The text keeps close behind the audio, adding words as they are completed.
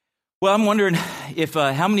Well, I'm wondering if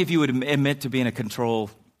how many of you would admit to being a control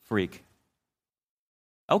freak?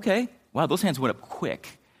 Okay. Wow, those hands went up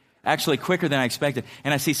quick. Actually, quicker than I expected.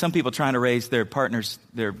 And I see some people trying to raise their partner's,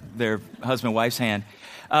 their husband, wife's hand.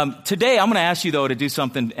 Today, I'm going to ask you, though, to do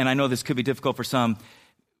something, and I know this could be difficult for some.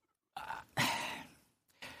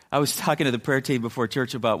 I was talking to the prayer team before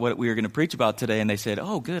church about what we were going to preach about today, and they said,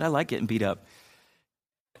 oh, good, I like getting beat up.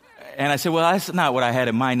 And I said, well, that's not what I had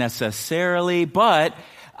in mind necessarily, but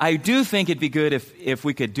I do think it'd be good if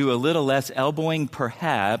we could do a little less elbowing,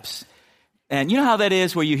 perhaps. And you know how that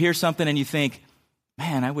is, where you hear something and you think,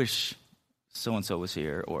 man, I wish so-and-so was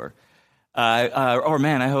here, or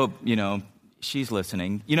man, I hope, she's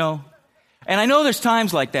listening, And I know there's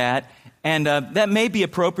times like that, and that may be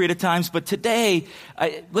appropriate at times, but today,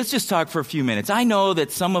 let's just talk for a few minutes. I know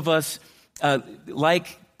that some of us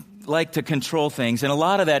like to control things, and a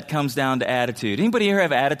lot of that comes down to attitude. Anybody here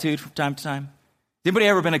have attitude from time to time? Anybody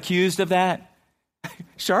ever been accused of that?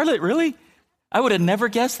 Charlotte, really? I would have never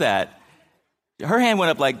guessed that. Her hand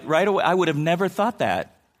went up like right away. I would have never thought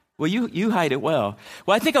that. Well, you hide it well.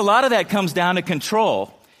 Well, I think a lot of that comes down to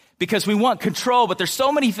control, because we want control, but there's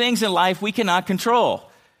so many things in life we cannot control.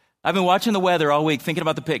 I've been watching the weather all week, thinking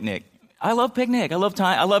about the picnic. I love picnic. I love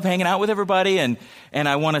time. I love hanging out with everybody, and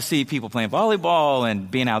I want to see people playing volleyball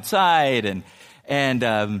and being outside, and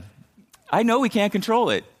I know we can't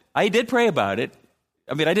control it. I did pray about it.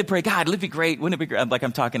 I mean, I did pray, God, it'd be great. Wouldn't it be great? Like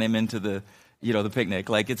I'm talking him into the picnic,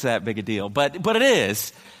 like it's that big a deal. But it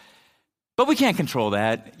is. But we can't control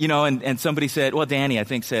that, and somebody said, well, Danny, I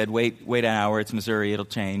think said, wait an hour, it's Missouri, it'll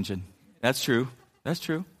change. And that's true. That's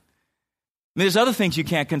true. I mean, there's other things you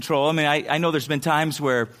can't control. I mean, I know there's been times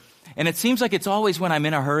where, and it seems like it's always when I'm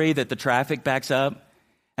in a hurry that the traffic backs up.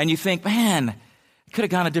 And you think, man, I could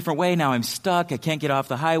have gone a different way. Now I'm stuck. I can't get off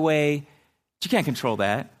the highway. But you can't control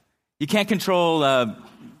that. You can't control,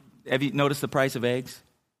 have you noticed the price of eggs?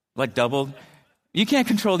 Like doubled? You can't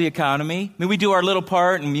control the economy. I mean, we do our little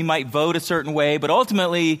part, and you might vote a certain way, but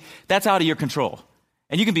ultimately, that's out of your control.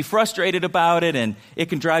 And you can be frustrated about it, and it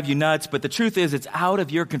can drive you nuts, but the truth is, it's out of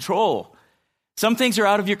your control. Some things are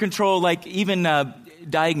out of your control, like even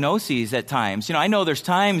diagnoses at times. I know there's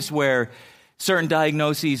times where certain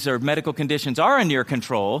diagnoses or medical conditions are in your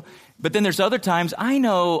control, but then there's other times, I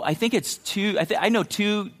know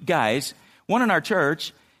two guys, one in our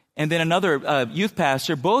church, and then another youth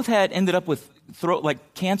pastor, both had ended up with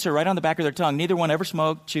cancer right on the back of their tongue. Neither one ever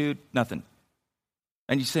smoked, chewed, nothing.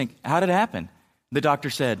 And you think, how did it happen? The doctor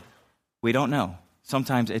said, we don't know.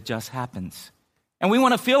 Sometimes it just happens. And we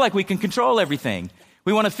want to feel like we can control everything.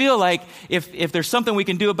 We want to feel like if there's something we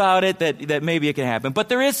can do about it, that maybe it can happen. But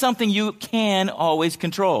there is something you can always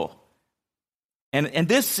control. And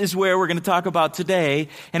this is where we're going to talk about today.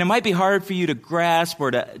 And it might be hard for you to grasp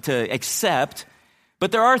or to accept,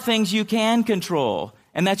 but there are things you can control,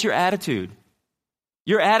 and that's your attitude.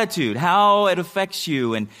 Your attitude, how it affects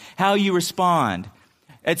you and how you respond.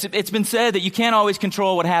 It's been said that you can't always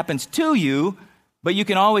control what happens to you, but you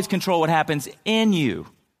can always control what happens in you.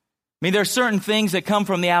 I mean, there are certain things that come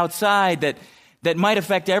from the outside that might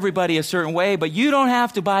affect everybody a certain way, but you don't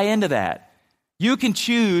have to buy into that. You can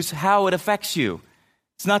choose how it affects you.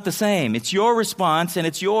 It's not the same. It's your response, and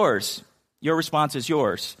it's yours. Your response is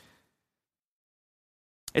yours.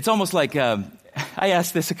 It's almost like, I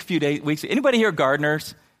asked this a few weeks ago. Anybody here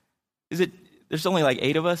gardeners? There's only like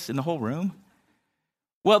 8 of us in the whole room?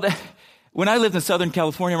 Well, when I lived in Southern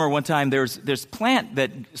California, I remember one time there's plant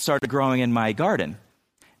that started growing in my garden.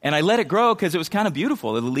 And I let it grow because it was kind of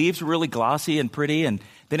beautiful. The leaves were really glossy and pretty, and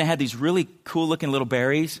then it had these really cool-looking little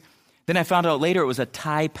berries. Then I found out later it was a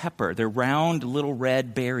Thai pepper. They're round little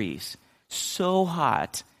red berries. So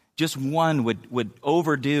hot, just one would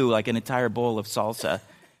overdo like an entire bowl of salsa.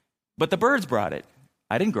 But the birds brought it.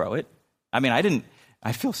 I didn't grow it. I mean,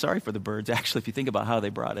 I feel sorry for the birds, actually, if you think about how they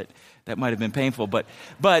brought it. That might have been painful. But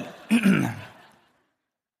kind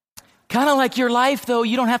of like your life, though,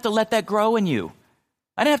 you don't have to let that grow in you.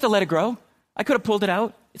 I didn't have to let it grow. I could have pulled it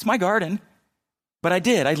out. It's my garden. But I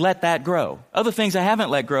did. I let that grow. Other things I haven't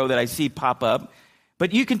let grow that I see pop up.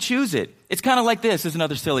 But you can choose it. It's kind of like this. This is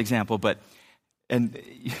another silly example. And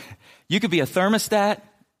you could be a thermostat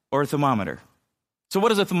or a thermometer. So what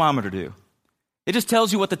does a thermometer do? It just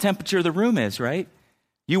tells you what the temperature of the room is, right?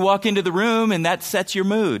 You walk into the room, and that sets your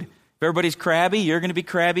mood. If everybody's crabby, you're going to be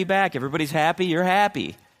crabby back. If everybody's happy, you're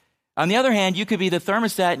happy. On the other hand, you could be the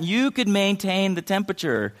thermostat, and you could maintain the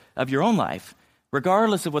temperature of your own life,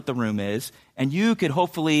 regardless of what the room is, and you could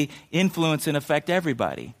hopefully influence and affect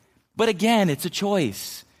everybody. But again, it's a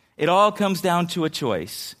choice. It all comes down to a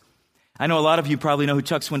choice. I know a lot of you probably know who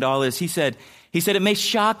Chuck Swindoll is. He said, it may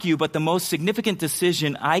shock you, but the most significant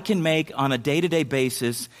decision I can make on a day-to-day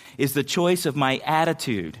basis is the choice of my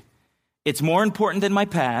attitude. It's more important than my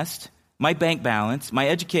past, my bank balance, my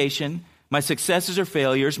education, my successes or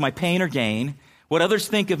failures, my pain or gain, what others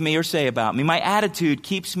think of me or say about me. My attitude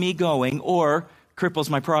keeps me going or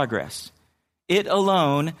cripples my progress. It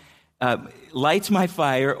alone lights my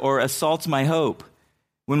fire or assaults my hope.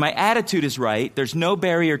 When my attitude is right, there's no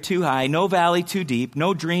barrier too high, no valley too deep,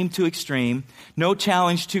 no dream too extreme, no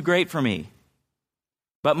challenge too great for me.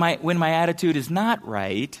 But when my attitude is not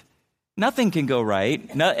right, nothing can go right.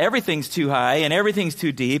 Everything's too high, and everything's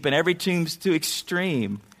too deep, and everything's too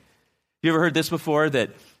extreme. You ever heard this before,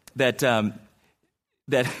 that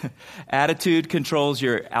attitude controls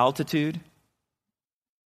your altitude?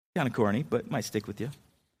 Kind of corny, but might stick with you.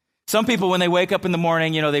 Some people, when they wake up in the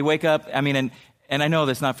morning, they wake up, and I know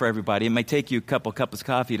that's not for everybody. It might take you a couple cups of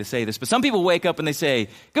coffee to say this, but some people wake up and they say,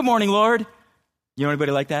 "Good morning, Lord." You know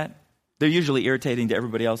anybody like that? They're usually irritating to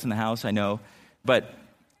everybody else in the house, I know. But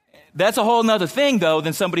that's a whole nother thing, though,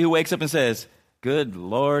 than somebody who wakes up and says, "Good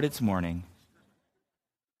Lord, it's morning."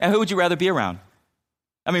 And who would you rather be around?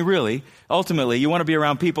 Really, ultimately, you want to be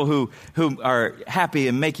around people who are happy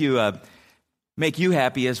and make you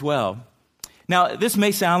happy as well. Now, this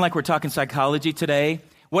may sound like we're talking psychology today.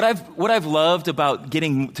 What I've loved about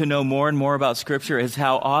getting to know more and more about Scripture is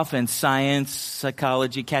how often science,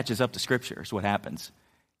 psychology catches up to Scripture is what happens.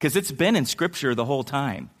 Because it's been in Scripture the whole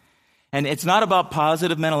time. And it's not about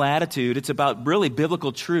positive mental attitude. It's about really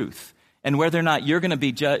biblical truth. And whether or not you're going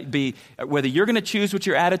to whether you're going to choose what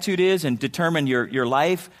your attitude is and determine your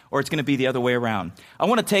life, or it's going to be the other way around. I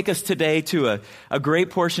want to take us today to a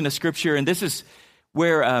great portion of Scripture, and this is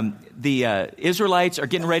where the Israelites are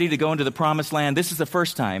getting ready to go into the Promised Land. This is the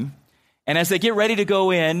first time. And as they get ready to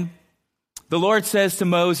go in, the Lord says to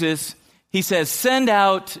Moses, he says, "Send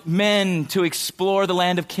out men to explore the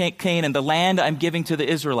land of Canaan, the land I'm giving to the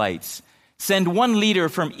Israelites. Send one leader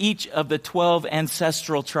from each of the 12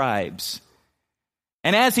 ancestral tribes."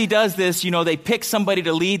 And as he does this, they pick somebody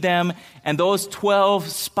to lead them, and those 12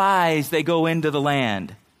 spies, they go into the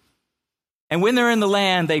land. And when they're in the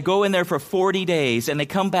land, they go in there for 40 days, and they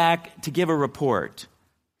come back to give a report.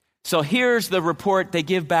 So here's the report they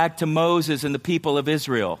give back to Moses and the people of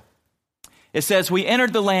Israel. It says, "We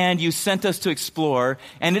entered the land you sent us to explore,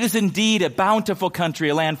 and it is indeed a bountiful country,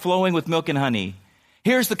 a land flowing with milk and honey.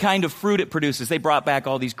 Here's the kind of fruit it produces." They brought back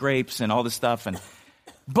all these grapes and all this stuff.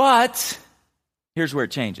 But here's where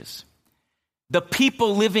it changes. The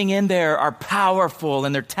people living in there are powerful,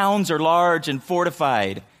 and their towns are large and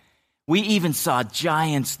fortified. We even saw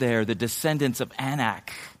giants there, the descendants of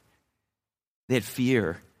Anak. They had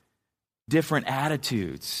fear, different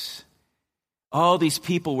attitudes. All these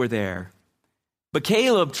people were there. But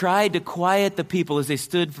Caleb tried to quiet the people as they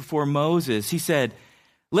stood before Moses. He said,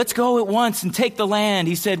 "Let's go at once and take the land."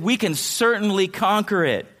 He said, "We can certainly conquer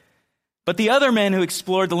it." But the other men who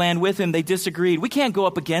explored the land with him, they disagreed. "We can't go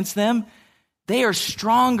up against them. They are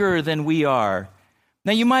stronger than we are."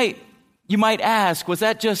 Now you might ask, was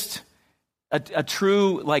that just a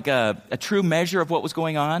true measure of what was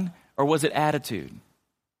going on, or was it attitude?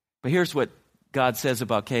 But here's what God says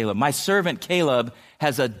about Caleb. "My servant Caleb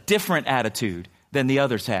has a different attitude than the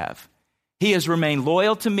others have. He has remained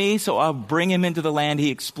loyal to me, so I'll bring him into the land he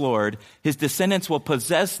explored. His descendants will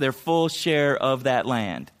possess their full share of that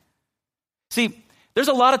land." See, there's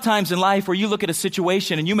a lot of times in life where you look at a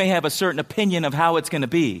situation and you may have a certain opinion of how it's going to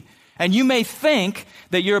be. And you may think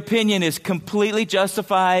that your opinion is completely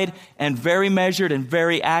justified and very measured and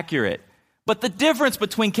very accurate. But the difference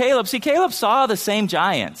between Caleb saw the same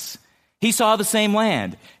giants. He saw the same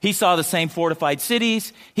land. He saw the same fortified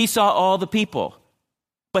cities. He saw all the people.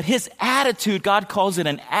 But his attitude, God calls it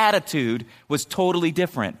an attitude, was totally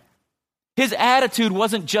different. His attitude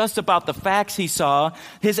wasn't just about the facts he saw.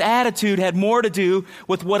 His attitude had more to do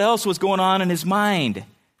with what else was going on in his mind.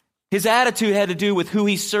 His attitude had to do with who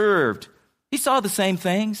he served. He saw the same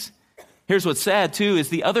things. Here's what's sad, too, is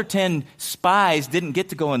the other 10 spies didn't get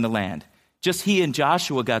to go in the land. Just he and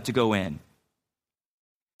Joshua got to go in.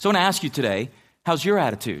 So I want to ask you today, how's your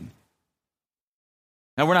attitude?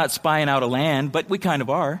 Now, we're not spying out a land, but we kind of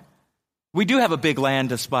are. We do have a big land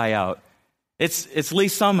to spy out. It's Lee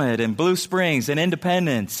Summit and Blue Springs and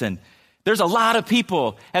Independence, and there's a lot of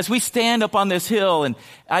people. As we stand up on this hill, and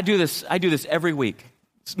I do this every week,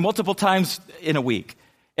 multiple times in a week,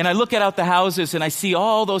 and I look out the houses and I see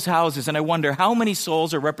all those houses, and I wonder how many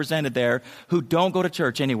souls are represented there who don't go to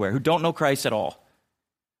church anywhere, who don't know Christ at all,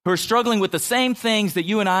 who are struggling with the same things that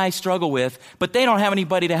you and I struggle with, but they don't have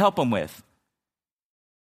anybody to help them with.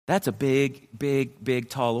 That's a big, big, big,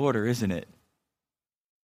 tall order, isn't it?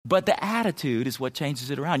 But the attitude is what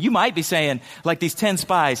changes it around. You might be saying, like these 10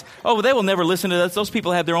 spies, oh, well, they will never listen to us. Those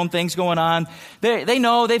people have their own things going on. They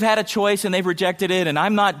know they've had a choice and they've rejected it, and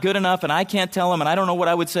I'm not good enough, and I can't tell them, and I don't know what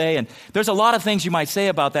I would say. And there's a lot of things you might say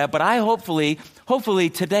about that, but I hopefully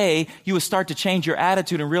today you will start to change your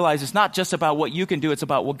attitude and realize it's not just about what you can do, it's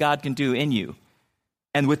about what God can do in you.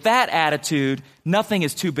 And with that attitude, nothing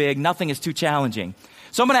is too big, nothing is too challenging.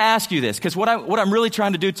 So I'm going to ask you this, because what I'm really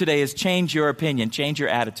trying to do today is change your opinion, change your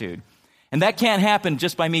attitude. And that can't happen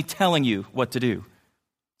just by me telling you what to do.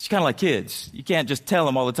 It's kind of like kids. You can't just tell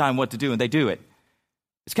them all the time what to do, and they do it.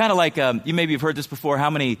 It's kind of like, you maybe have heard this before, how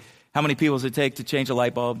many people does it take to change a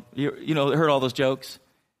light bulb? You know, heard all those jokes?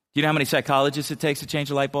 Do you know how many psychologists it takes to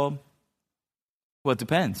change a light bulb? Well, it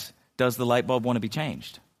depends. Does the light bulb want to be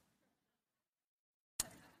changed?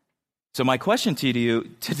 So my question to you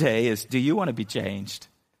today is, do you want to be changed?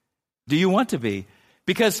 Do you want to be?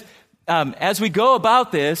 Because as we go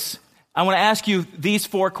about this, I want to ask you these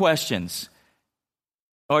 4 questions.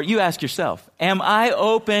 Or you ask yourself, am I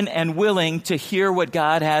open and willing to hear what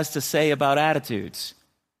God has to say about attitudes?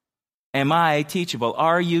 Am I teachable?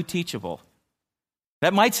 Are you teachable?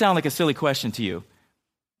 That might sound like a silly question to you.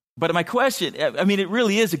 But my question, I mean, it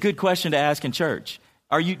really is a good question to ask in church.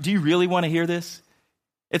 Do you really want to hear this?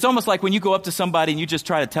 It's almost like when you go up to somebody and you just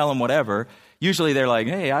try to tell them whatever, usually they're like,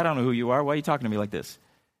 hey, I don't know who you are. Why are you talking to me like this?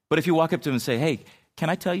 But if you walk up to them and say, hey, can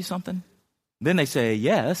I tell you something? Then they say,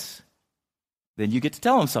 yes. Then you get to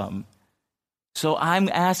tell them something. So I'm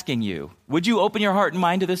asking you, would you open your heart and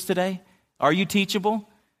mind to this today? Are you teachable?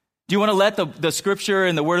 Do you want to let the Scripture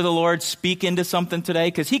and the Word of the Lord speak into something today?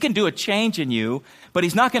 Because He can do a change in you, but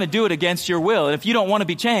He's not going to do it against your will. And if you don't want to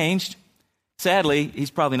be changed, sadly,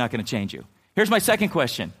 He's probably not going to change you. Here's my second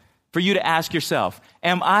question for you to ask yourself.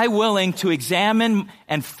 Am I willing to examine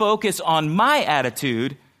and focus on my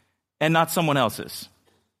attitude and not someone else's?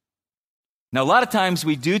 Now, a lot of times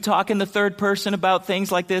we do talk in the third person about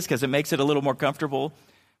things like this because it makes it a little more comfortable.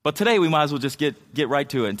 But today we might as well just get right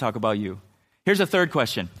to it and talk about you. Here's a third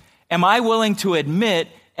question. Am I willing to admit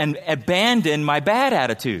and abandon my bad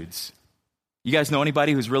attitudes? You guys know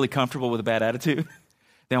anybody who's really comfortable with a bad attitude?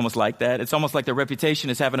 They almost like that. It's almost like their reputation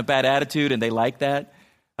is having a bad attitude, and they like that.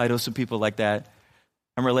 I know some people like that.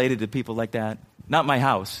 I'm related to people like that. Not my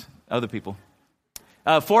house, other people.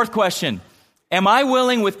 Fourth question. Am I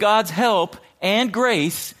willing, with God's help and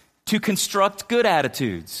grace, to construct good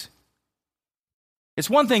attitudes? It's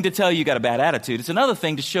one thing to tell you got a bad attitude. It's another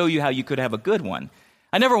thing to show you how you could have a good one.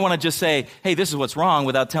 I never want to just say, hey, this is what's wrong,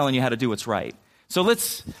 without telling you how to do what's right. So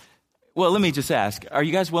let me just ask, are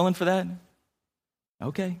you guys willing for that?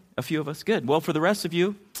 Okay, a few of us. Good. Well, for the rest of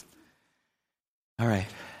you, all right.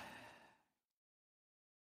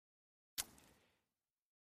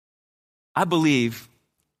 I believe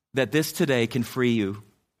that this today can free you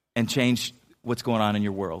and change what's going on in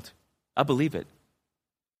your world. I believe it.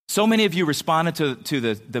 So many of you responded to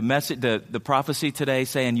the message, the prophecy today,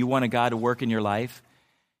 saying you wanted God to work in your life.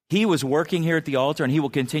 He was working here at the altar, and He will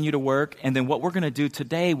continue to work. And then what we're going to do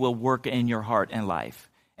today will work in your heart and life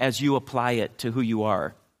as you apply it to who you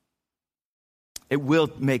are. It will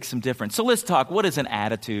make some difference. So let's talk. What is an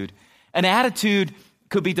attitude? An attitude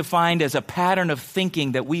could be defined as a pattern of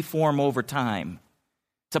thinking that we form over time.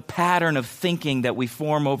 It's a pattern of thinking that we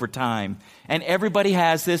form over time. And everybody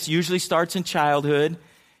has this, usually starts in childhood.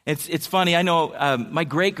 It's funny, I know my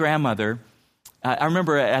great-grandmother, I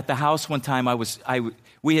remember at the house one time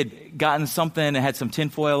we had gotten something and had some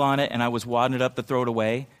tinfoil on it, and I was wadding it up to throw it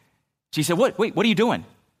away. She said, what are you doing?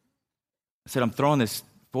 I said, I'm throwing this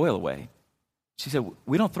foil away. She said,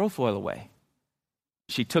 we don't throw foil away.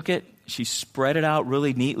 She took it, she spread it out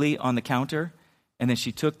really neatly on the counter, and then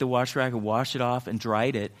she took the wash rag and washed it off and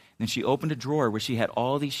dried it. And then she opened a drawer where she had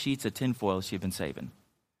all these sheets of tinfoil she had been saving.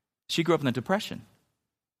 She grew up in the Depression.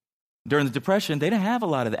 During the Depression, they didn't have a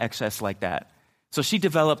lot of the excess like that. So she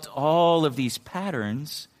developed all of these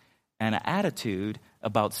patterns and an attitude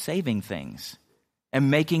about saving things and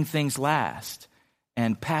making things last,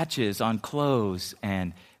 and patches on clothes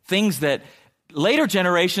and things that later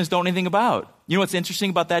generations don't know anything about. You know what's interesting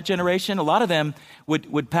about that generation? A lot of them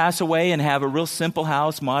would pass away and have a real simple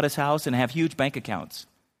house, modest house, and have huge bank accounts.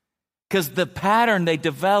 Because the pattern they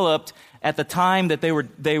developed at the time that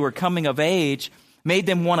they were coming of age made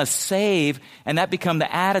them want to save, and that became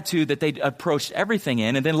the attitude that they approached everything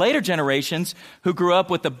in. And then later generations who grew up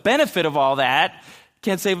with the benefit of all that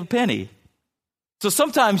can't save a penny. So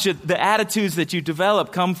sometimes the attitudes that you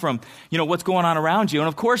develop come from, what's going on around you. And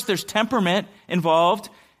of course, there's temperament involved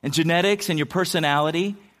and genetics and your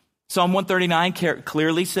personality. Psalm 139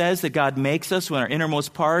 clearly says that God makes us in our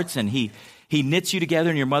innermost parts, and He knits you together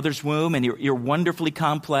in your mother's womb, and you're wonderfully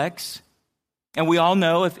complex. And we all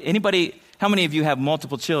know, how many of you have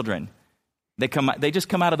multiple children? They just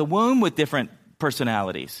come out of the womb with different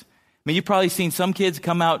personalities. I mean, you've probably seen some kids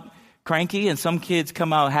come out cranky and some kids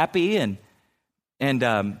come out happy. And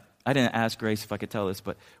I didn't ask Grace if I could tell this,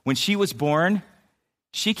 but when she was born,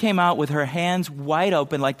 she came out with her hands wide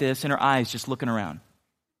open like this and her eyes just looking around.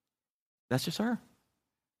 That's just her.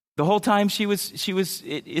 The whole time she was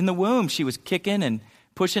in the womb, she was kicking and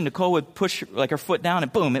pushing. Nicole would push like her foot down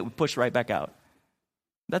and boom, it would push right back out.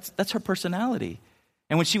 That's her personality.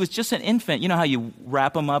 And when she was just an infant, you know how you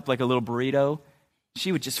wrap them up like a little burrito?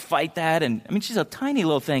 She would just fight that. And I mean, she's a tiny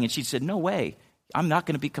little thing. And she said, no way, I'm not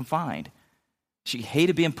going to be confined. She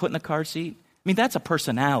hated being put in the car seat. I mean, that's a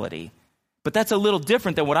personality. But that's a little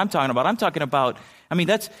different than what I'm talking about. I'm talking about, I mean,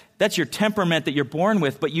 that's your temperament that you're born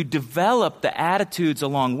with, but you develop the attitudes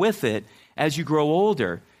along with it as you grow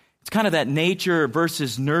older. It's kind of that nature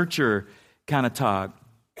versus nurture kind of talk.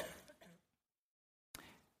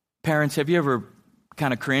 Parents, have you ever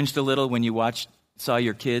kind of cringed a little when you saw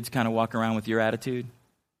your kids kind of walk around with your attitude?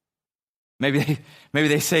 Maybe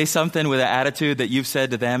they say something with an attitude that you've said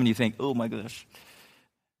to them and you think, oh my gosh,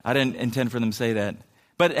 I didn't intend for them to say that.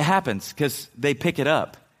 But it happens because they pick it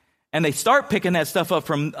up. And they start picking that stuff up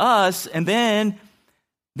from us, and then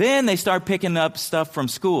they start picking up stuff from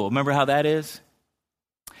school. Remember how that is?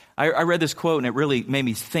 I read this quote, and it really made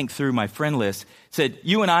me think through my friend list. It said,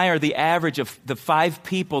 you and I are the average of the 5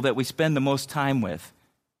 people that we spend the most time with.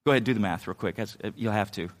 Go ahead, do the math real quick. You'll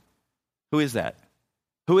have to. Who is that?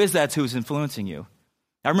 Who is that who's influencing you?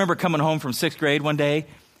 I remember coming home from 6th grade one day.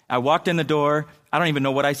 I walked in the door. I don't even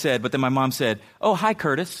know what I said, but then my mom said, oh, hi,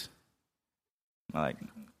 Curtis. I'm like,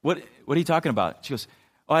 what are you talking about? She goes,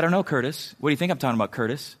 oh, I don't know, Curtis. What do you think I'm talking about,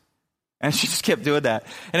 Curtis? And she just kept doing that.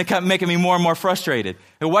 And it kept making me more and more frustrated.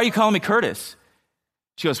 And why are you calling me Curtis?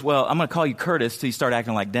 She goes, well, I'm going to call you Curtis till you start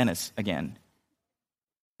acting like Dennis again.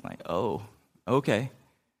 I'm like, oh, okay.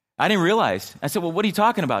 I didn't realize. I said, well, what are you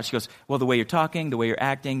talking about? She goes, well, the way you're talking, the way you're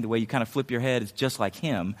acting, the way you kind of flip your head is just like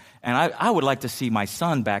him. And I would like to see my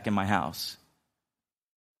son back in my house.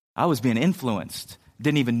 I was being influenced,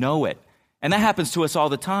 didn't even know it. And that happens to us all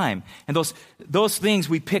the time. And those things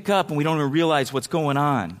we pick up and we don't even realize what's going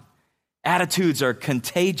on. Attitudes are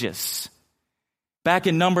contagious. Back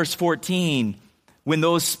in Numbers 14, when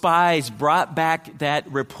those spies brought back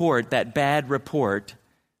that report, that bad report,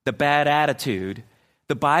 the bad attitude,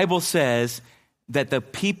 the Bible says that the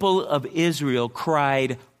people of Israel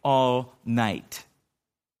cried all night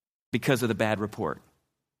because of the bad report.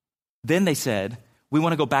 Then they said, we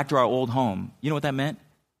want to go back to our old home. You know what that meant?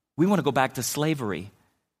 We want to go back to slavery.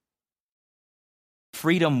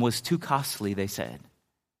 Freedom was too costly, they said.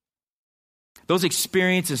 Those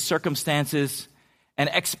experiences, circumstances, and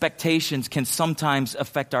expectations can sometimes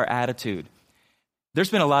affect our attitude. There's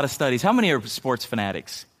been a lot of studies. How many are sports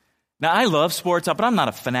fanatics? Now, I love sports, but I'm not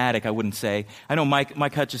a fanatic, I wouldn't say. I know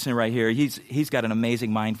Mike Hutchison right here, he's got an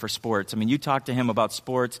amazing mind for sports. I mean, you talk to him about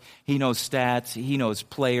sports, he knows stats, he knows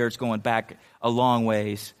players going back a long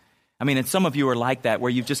ways. I mean, and some of you are like that, where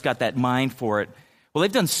you've just got that mind for it. Well,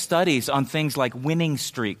 they've done studies on things like winning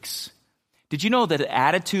streaks. Did you know that the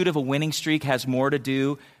attitude of a winning streak has more to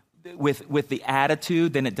do with the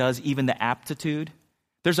attitude than it does even the aptitude?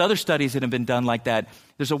 There's other studies that have been done like that.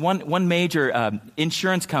 There's one major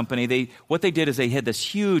insurance company. What they did is they had this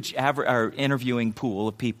huge interviewing pool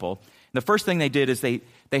of people. And the first thing they did is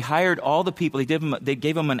they hired all the people. They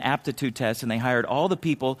gave them an aptitude test, and they hired all the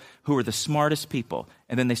people who were the smartest people.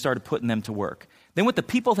 And then they started putting them to work. Then with the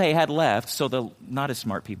people they had left, so the not as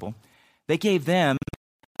smart people, they gave them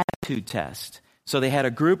an attitude test. So they had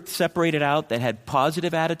a group separated out that had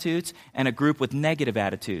positive attitudes and a group with negative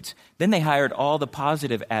attitudes. Then they hired all the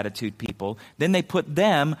positive attitude people. Then they put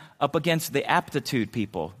them up against the aptitude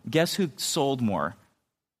people. Guess who sold more?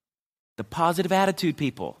 The positive attitude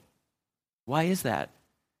people. Why is that?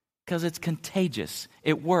 Because it's contagious.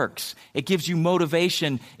 It works. It gives you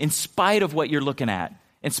motivation in spite of what you're looking at.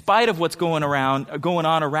 In spite of what's going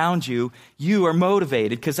on around you, you are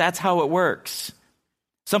motivated because that's how it works.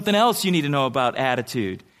 Something else you need to know about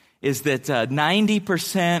attitude is that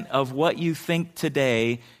 90% of what you think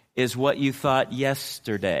today is what you thought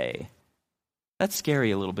yesterday. That's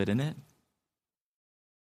scary a little bit, isn't it?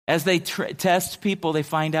 As they test people, they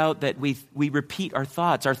find out that we repeat our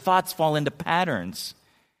thoughts. Our thoughts fall into patterns.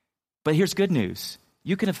 But here's good news.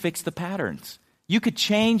 You can fix the patterns. You could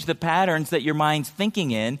change the patterns that your mind's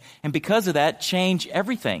thinking in, and because of that, change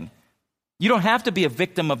everything. You don't have to be a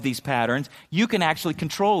victim of these patterns. You can actually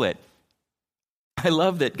control it. I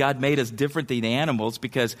love that God made us different than the animals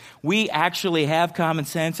because we actually have common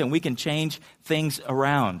sense and we can change things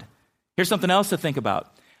around. Here's something else to think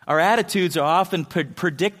about. Our attitudes are often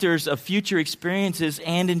predictors of future experiences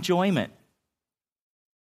and enjoyment.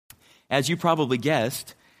 As you probably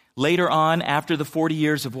guessed, later on, after the 40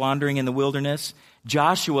 years of wandering in the wilderness,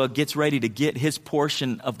 Joshua gets ready to get his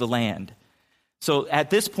portion of the land. So at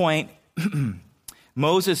this point,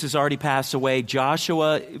 Moses has already passed away.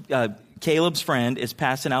 Joshua, Caleb's friend, is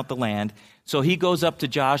passing out the land. So he goes up to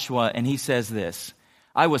Joshua and he says this,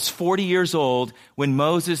 I was 40 years old when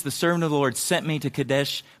Moses, the servant of the Lord, sent me to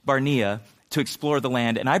Kadesh Barnea to explore the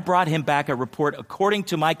land. And I brought him back a report according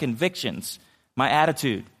to my convictions, my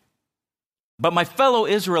attitude. But my fellow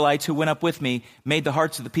Israelites who went up with me made the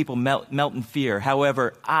hearts of the people melt in fear.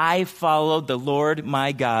 However, I followed the Lord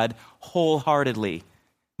my God wholeheartedly.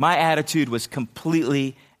 My attitude was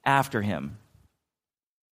completely after him.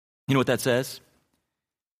 You know what that says?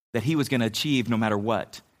 That he was going to achieve no matter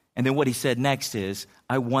what. And then what he said next is,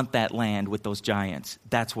 I want that land with those giants.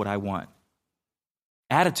 That's what I want.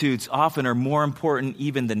 Attitudes often are more important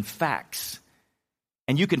even than facts.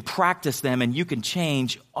 And you can practice them and you can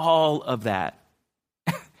change all of that.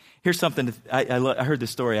 Here's something, I heard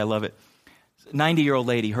this story, I love it. 90-year-old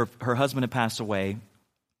lady, her husband had passed away,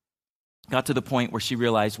 got to the point where she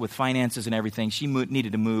realized with finances and everything, she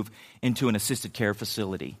needed to move into an assisted care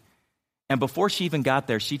facility. And before she even got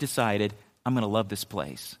there, she decided, I'm going to love this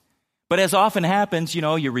place. But as often happens,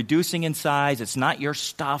 you're reducing in size. It's not your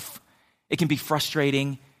stuff. It can be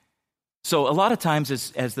frustrating. So a lot of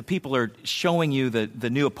times as the people are showing you the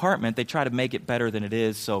new apartment, they try to make it better than it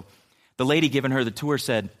is. So the lady giving her the tour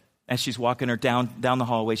said, as she's walking her down the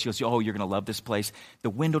hallway, she goes, oh, you're going to love this place. The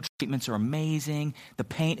window treatments are amazing. The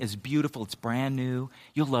paint is beautiful. It's brand new.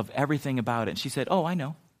 You'll love everything about it. And she said, oh, I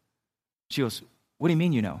know. She goes, what do you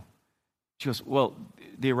mean you know? She goes, well,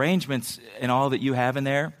 the arrangements and all that you have in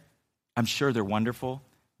there, I'm sure they're wonderful,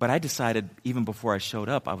 but I decided even before I showed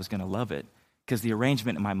up, I was going to love it because the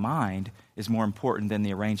arrangement in my mind is more important than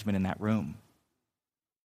the arrangement in that room.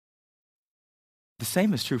 The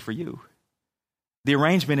same is true for you. The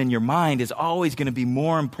arrangement in your mind is always going to be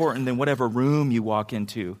more important than whatever room you walk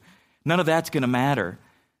into. None of that's going to matter.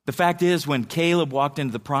 The fact is, when Caleb walked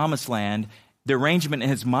into the promised land, the arrangement in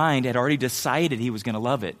his mind had already decided he was going to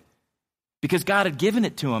love it. Because God had given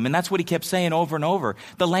it to him, and that's what he kept saying over and over.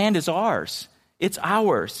 The land is ours. It's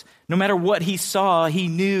ours. No matter what he saw, he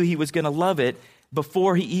knew he was going to love it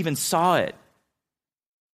before he even saw it.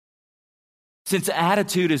 Since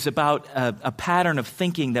attitude is about a pattern of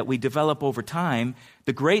thinking that we develop over time,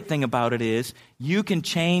 the great thing about it is you can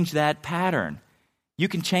change that pattern. You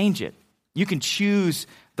can change it. You can choose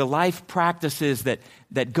the life practices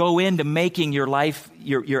that go into making your life,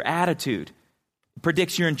 your attitude.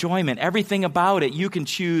 Predicts your enjoyment. Everything about it you can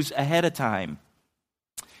choose ahead of time.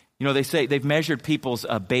 They say they've measured people's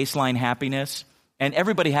baseline happiness, and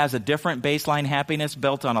everybody has a different baseline happiness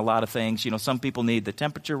built on a lot of things. Some people need the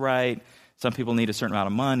temperature right. Some people need a certain amount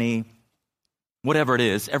of money. Whatever it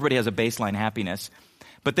is, everybody has a baseline happiness.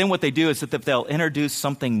 But then what they do is that if they'll introduce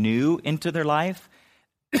something new into their life,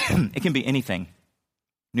 it can be anything.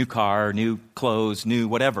 New car, new clothes, new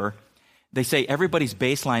whatever. They say everybody's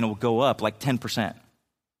baseline will go up like 10%.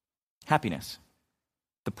 Happiness.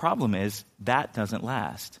 The problem is that doesn't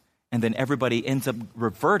last. And then everybody ends up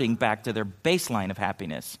reverting back to their baseline of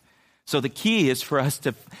happiness. So the key is for us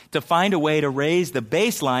to find a way to raise the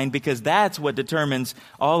baseline because that's what determines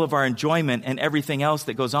all of our enjoyment and everything else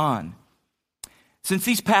that goes on. Since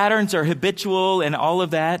these patterns are habitual and all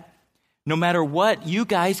of that, no matter what, you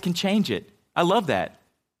guys can change it. I love that.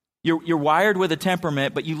 You're wired with a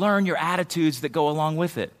temperament, but you learn your attitudes that go along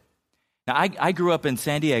with it. Now, I grew up in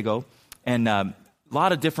San Diego, and a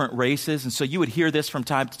lot of different races, and so you would hear this from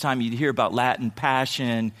time to time. You'd hear about Latin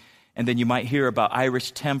passion, and then you might hear about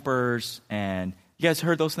Irish tempers, and you guys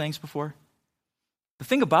heard those things before? The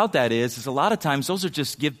thing about that is a lot of times those are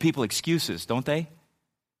just give people excuses, don't they?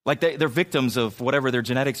 Like they're victims of whatever their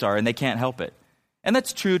genetics are, and they can't help it. And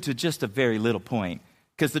that's true to just a very little point.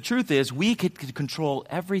 Because the truth is, we could control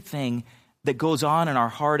everything that goes on in our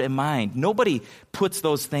heart and mind. Nobody puts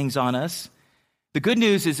those things on us. The good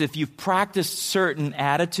news is if you've practiced certain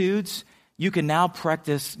attitudes, you can now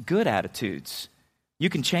practice good attitudes. You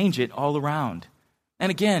can change it all around.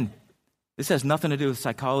 And again, this has nothing to do with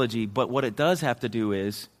psychology, but what it does have to do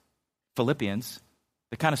is Philippians.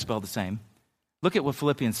 They kind of spell the same. Look at what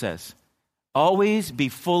Philippians says. Always be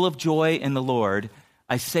full of joy in the Lord.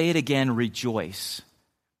 I say it again, rejoice.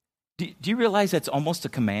 Do you realize that's almost a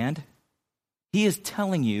command? He is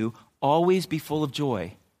telling you, always be full of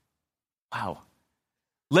joy. Wow.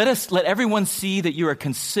 Let everyone see that you are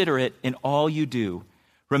considerate in all you do.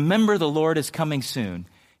 Remember the Lord is coming soon.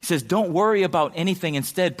 He says, don't worry about anything.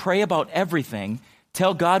 Instead, pray about everything.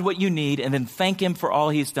 Tell God what you need and then thank him for all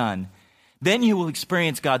he's done. Then you will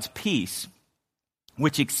experience God's peace,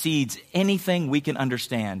 which exceeds anything we can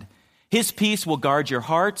understand. His peace will guard your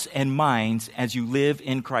hearts and minds as you live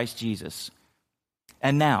in Christ Jesus.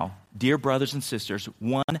 And now, dear brothers and sisters,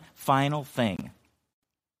 one final thing.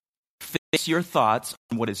 Fix your thoughts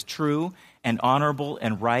on what is true and honorable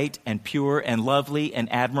and right and pure and lovely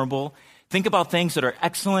and admirable. Think about things that are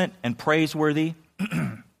excellent and praiseworthy.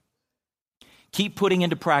 Keep putting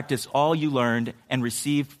into practice all you learned and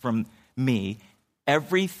received from me,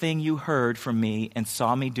 everything you heard from me and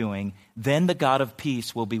saw me doing. Then the God of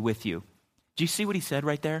peace will be with you. Do you see what he said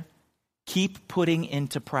right there? Keep putting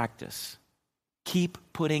into practice. Keep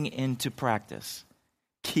putting into practice.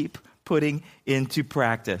 Keep putting into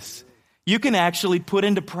practice. You can actually put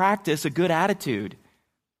into practice a good attitude.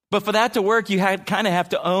 But for that to work, you kind of have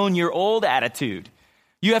to own your old attitude.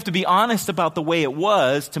 You have to be honest about the way it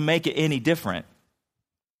was to make it any different.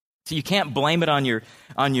 So you can't blame it on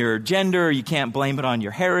your gender. You can't blame it on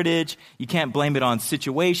your heritage. You can't blame it on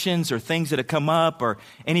situations or things that have come up or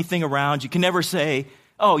anything around. You can never say,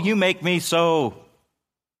 oh, you make me so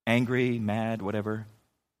angry, mad, whatever,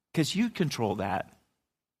 because you control that.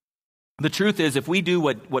 The truth is, if we do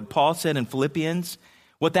what Paul said in Philippians,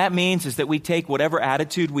 what that means is that we take whatever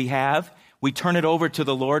attitude we have, we turn it over to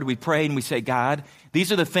the Lord, we pray and we say, God,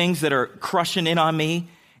 these are the things that are crushing in on me,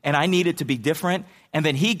 and I need it to be different. And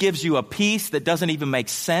then he gives you a peace that doesn't even make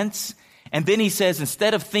sense. And then he says,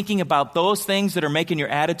 instead of thinking about those things that are making your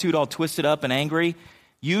attitude all twisted up and angry,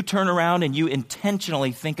 you turn around and you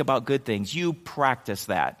intentionally think about good things. You practice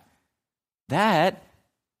that. That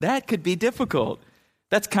could be difficult.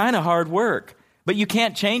 That's kind of hard work. But you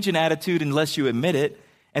can't change an attitude unless you admit it.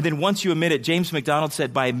 And then once you admit it, James MacDonald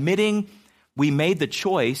said, by admitting we made the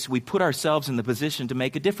choice, we put ourselves in the position to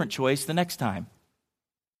make a different choice the next time.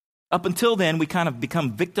 Up until then, we kind of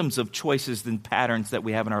become victims of choices and patterns that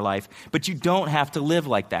we have in our life. But you don't have to live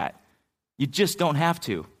like that. You just don't have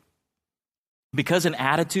to. Because an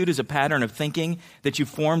attitude is a pattern of thinking that you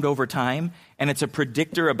formed over time, and it's a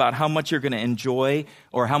predictor about how much you're going to enjoy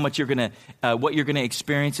or how much what you're going to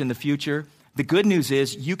experience in the future. The good news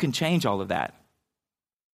is you can change all of that.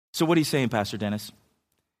 So what are you saying, Pastor Dennis?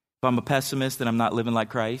 If I'm a pessimist, then I'm not living like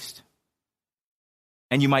Christ?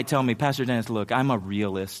 And you might tell me, Pastor Dennis, look, I'm a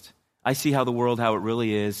realist. I see how the world, how it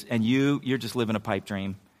really is, and you're just living a pipe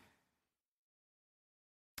dream.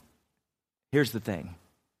 Here's the thing.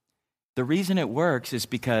 The reason it works is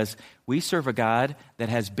because we serve a God that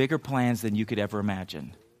has bigger plans than you could ever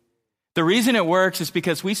imagine. The reason it works is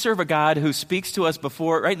because we serve a God who speaks to us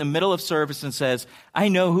right in the middle of service and says, I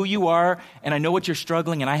know who you are, and I know what you're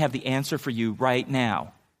struggling, and I have the answer for you right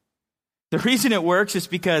now. The reason it works is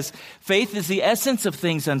because faith is the essence of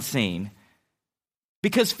things unseen.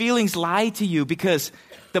 Because feelings lie to you, because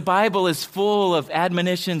the Bible is full of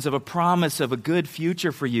admonitions of a promise of a good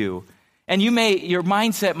future for you. And your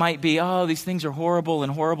mindset might be, oh, these things are horrible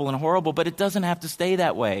and horrible and horrible, but it doesn't have to stay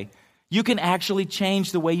that way. You can actually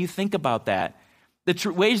change the way you think about that. The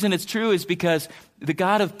reason it's true is because the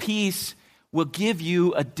God of peace will give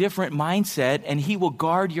you a different mindset, and he will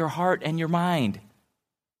guard your heart and your mind.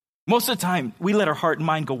 Most of the time, we let our heart and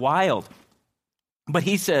mind go wild. But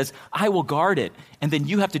he says, I will guard it. And then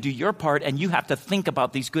you have to do your part, and you have to think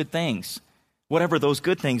about these good things, whatever those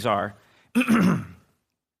good things are.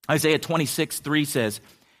 Isaiah 26:3 says,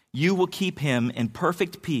 you will keep him in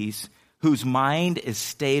perfect peace whose mind is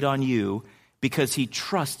stayed on you because he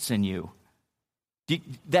trusts in you.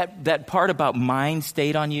 That part about mind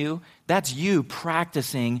stayed on you, that's you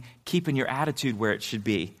practicing keeping your attitude where it should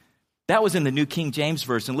be. That was in the New King James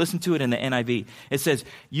Version. Listen to it in the NIV. It says,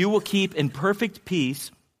 you will keep in perfect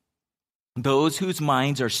peace those whose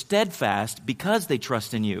minds are steadfast because they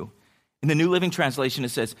trust in you. In the New Living Translation, it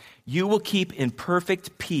says, you will keep in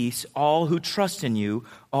perfect peace all who trust in you,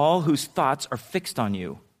 all whose thoughts are fixed on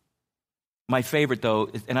you. My favorite,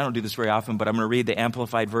 though, and I don't do this very often, but I'm going to read the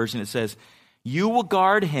Amplified Version. It says, you will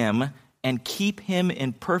guard him and keep him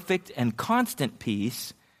in perfect and constant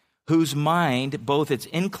peace, whose mind, both its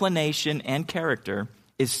inclination and character,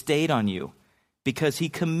 is stayed on you, because he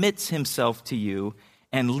commits himself to you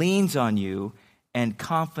and leans on you and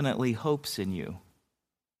confidently hopes in you.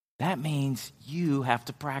 That means you have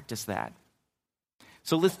to practice that.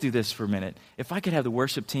 So let's do this for a minute. If I could have the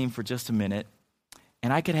worship team for just a minute,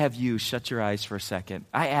 and I could have you shut your eyes for a second.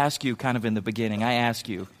 I ask you kind of in the beginning,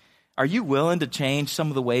 are you willing to change some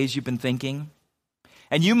of the ways you've been thinking?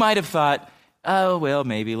 And you might have thought, oh, well,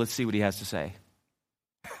 maybe. Let's see what he has to say.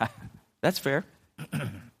 That's fair.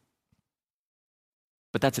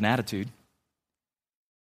 But that's an attitude.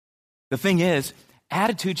 The thing is,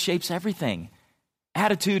 attitude shapes everything.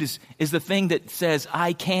 Attitude is the thing that says,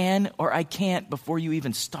 I can or I can't before you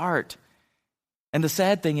even start. And the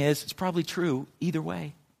sad thing is, it's probably true either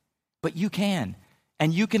way. But you can,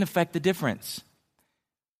 and you can affect the difference.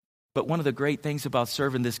 But one of the great things about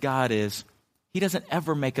serving this God is he doesn't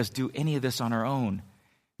ever make us do any of this on our own.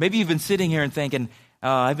 Maybe you've been sitting here and thinking, oh,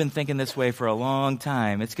 I've been thinking this way for a long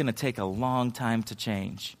time. It's going to take a long time to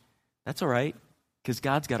change. That's all right, because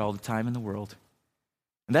God's got all the time in the world.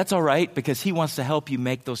 And that's all right, because he wants to help you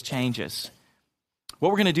make those changes. What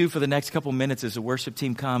we're going to do for the next couple minutes as the worship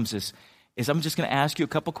team comes is I'm just going to ask you a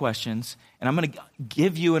couple questions, and I'm going to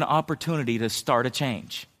give you an opportunity to start a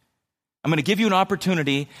change. I'm going to give you an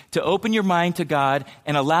opportunity to open your mind to God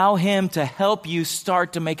and allow him to help you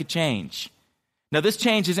start to make a change. Now, this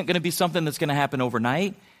change isn't going to be something that's going to happen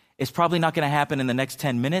overnight. It's probably not going to happen in the next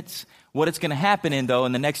 10 minutes. What it's going to happen in the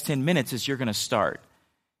next 10 minutes is you're going to start.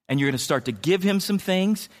 And you're going to start to give him some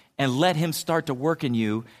things and let him start to work in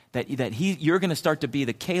you, you're going to start to be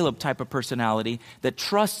the Caleb type of personality that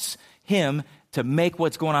trusts him to make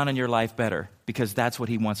what's going on in your life better, because that's what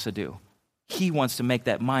he wants to do. He wants to make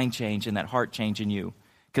that mind change and that heart change in you,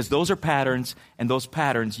 because those are patterns, and those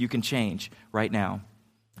patterns you can change right now.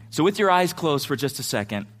 So with your eyes closed for just a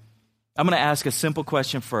second, I'm going to ask a simple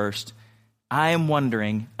question first. I am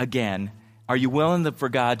wondering, again, are you willing for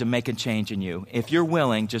God to make a change in you? If you're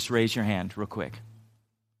willing, just raise your hand real quick.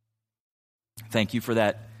 Thank you for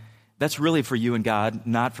that. That's really for you and God,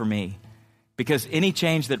 not for me. Because any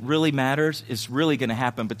change that really matters is really going to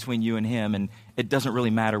happen between you and him, and it doesn't really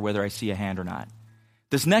matter whether I see a hand or not.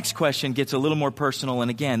 This next question gets a little more personal,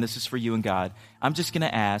 and again, this is for you and God. I'm just going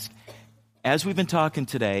to ask, as we've been talking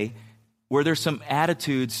today, were there some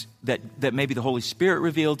attitudes that maybe the Holy Spirit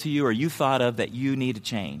revealed to you or you thought of that you need to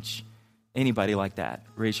change? Anybody like that?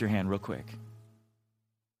 Raise your hand real quick.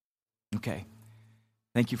 Okay.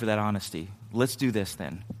 Thank you for that honesty. Let's do this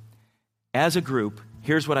then. As a group,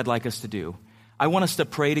 here's what I'd like us to do. I want us to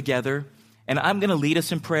pray together, and I'm going to lead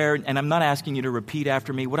us in prayer, and I'm not asking you to repeat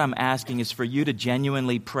after me. What I'm asking is for you to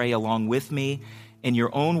genuinely pray along with me in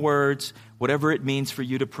your own words, whatever it means for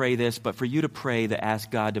you to pray this, but for you to pray to ask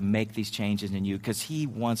God to make these changes in you, because he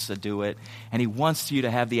wants to do it, and he wants you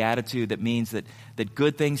to have the attitude that means that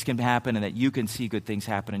good things can happen and that you can see good things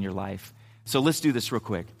happen in your life. So let's do this real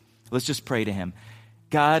quick. Let's just pray to him.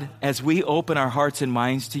 God, as we open our hearts and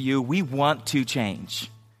minds to you, we want to change.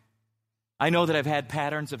 I know that I've had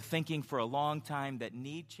patterns of thinking for a long time that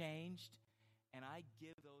need changed, and I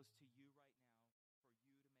give those to